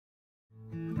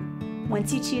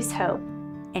Once you choose hope,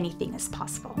 anything is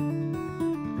possible.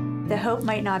 The hope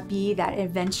might not be that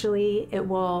eventually it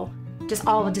will just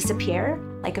all disappear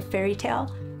like a fairy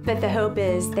tale, but the hope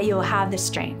is that you'll have the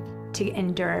strength to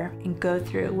endure and go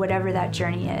through whatever that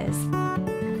journey is.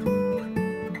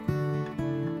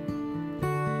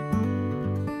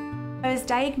 I was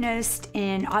diagnosed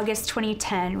in August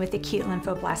 2010 with acute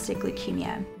lymphoblastic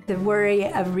leukemia. The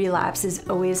worry of relapse is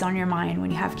always on your mind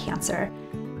when you have cancer.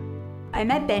 I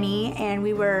met Benny and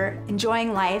we were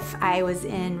enjoying life. I was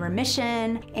in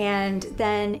remission, and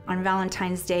then on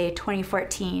Valentine's Day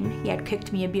 2014, he had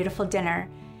cooked me a beautiful dinner,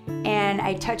 and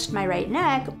I touched my right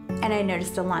neck and I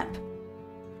noticed a lump.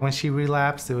 When she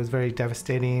relapsed, it was very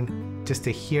devastating. Just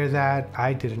to hear that,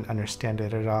 I didn't understand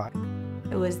it at all.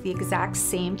 It was the exact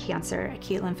same cancer,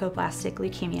 acute lymphoblastic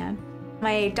leukemia.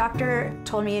 My doctor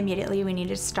told me immediately we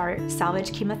needed to start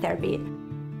salvage chemotherapy.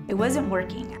 It wasn't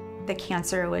working. The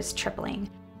cancer was tripling.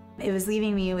 It was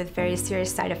leaving me with very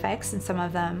serious side effects, and some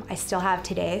of them I still have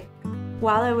today.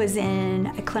 While I was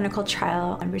in a clinical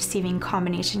trial and receiving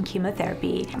combination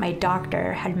chemotherapy, my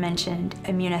doctor had mentioned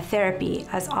immunotherapy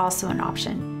as also an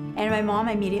option. And my mom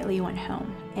immediately went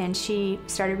home and she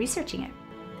started researching it.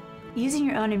 Using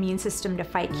your own immune system to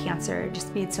fight cancer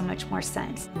just made so much more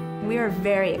sense. We were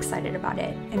very excited about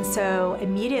it. And so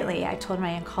immediately I told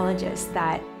my oncologist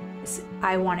that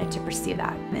I wanted to pursue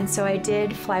that. And so I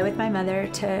did fly with my mother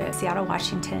to Seattle,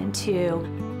 Washington to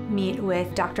meet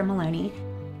with Dr. Maloney.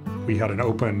 We had an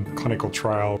open clinical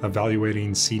trial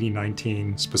evaluating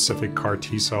CD19 specific CAR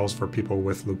T cells for people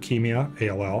with leukemia,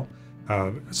 ALL,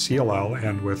 CLL,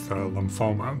 and with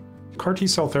lymphoma. CAR T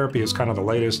cell therapy is kind of the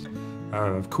latest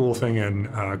cool thing in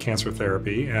cancer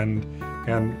therapy, and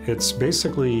it's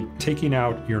basically taking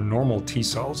out your normal T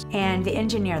cells. And they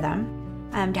engineer them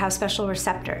to have special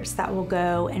receptors that will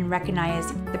go and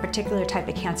recognize the particular type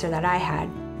of cancer that I had.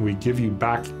 We give you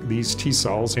back these T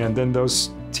cells, and then those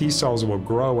T cells will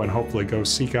grow and hopefully go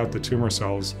seek out the tumor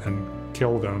cells and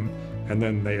kill them, and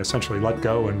then they essentially let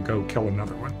go and go kill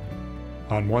another one.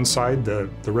 On one side, the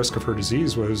risk of her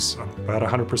disease was about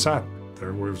 100%.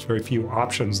 There was very few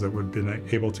options that would have been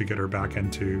able to get her back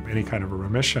into any kind of a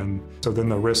remission. So then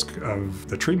the risk of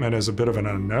the treatment is a bit of an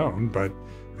unknown, but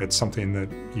it's something that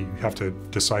you have to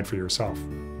decide for yourself.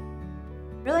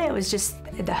 Really, it was just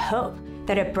the hope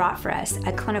that it brought for us,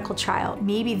 a clinical trial.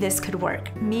 Maybe this could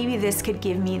work. Maybe this could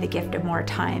give me the gift of more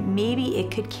time. Maybe it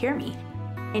could cure me.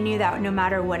 I knew that no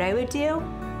matter what I would do,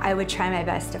 I would try my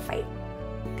best to fight,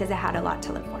 because I had a lot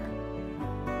to live for.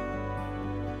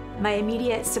 My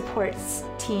immediate supports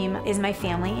team is my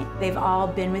family. They've all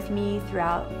been with me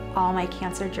throughout all my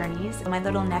cancer journeys. My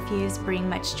little nephews bring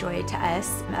much joy to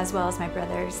us, as well as my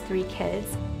brother's 3 kids.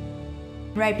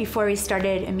 Right before we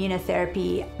started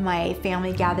immunotherapy, my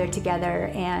family gathered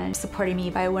together and supported me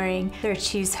by wearing their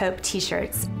Choose Hope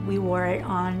t-shirts. We wore it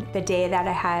on the day that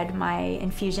I had my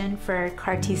infusion for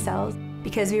CAR T cells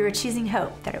because we were choosing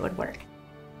hope that it would work.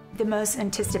 The most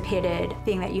anticipated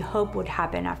thing that you hope would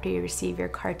happen after you receive your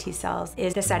CAR T cells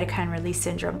is the cytokine release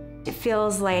syndrome. It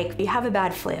feels like you have a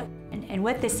bad flu, and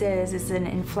what this is an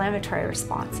inflammatory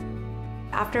response.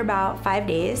 After about 5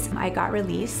 days, I got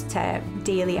released to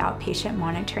daily outpatient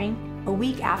monitoring. A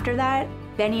week after that,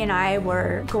 Benny and I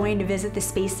were going to visit the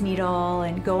Space Needle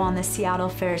and go on the Seattle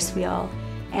Ferris wheel,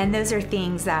 and those are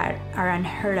things that are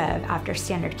unheard of after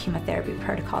standard chemotherapy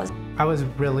protocols. I was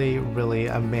really, really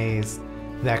amazed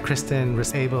that Kristin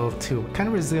was able to kind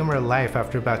of resume her life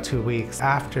after about 2 weeks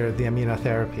after the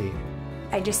immunotherapy.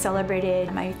 I just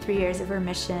celebrated my 3 years of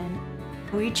remission.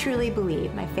 We truly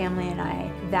believe, my family and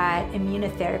I, that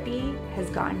immunotherapy has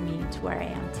gotten me to where I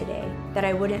am today, that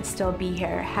I wouldn't still be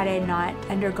here had I not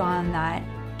undergone that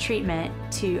treatment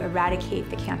to eradicate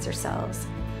the cancer cells.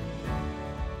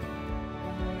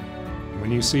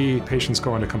 When you see patients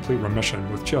go into complete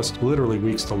remission with just literally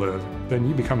weeks to live, then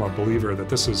you become a believer that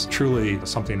this is truly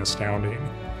something astounding.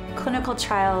 Clinical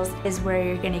trials is where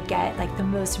you're going to get like the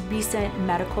most recent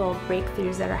medical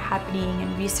breakthroughs that are happening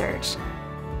in research.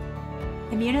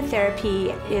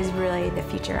 Immunotherapy is really the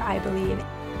future, I believe.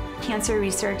 Cancer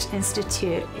Research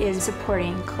Institute is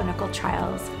supporting clinical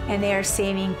trials, and they are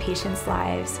saving patients'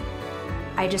 lives.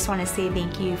 I just want to say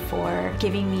thank you for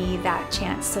giving me that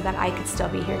chance so that I could still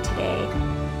be here today.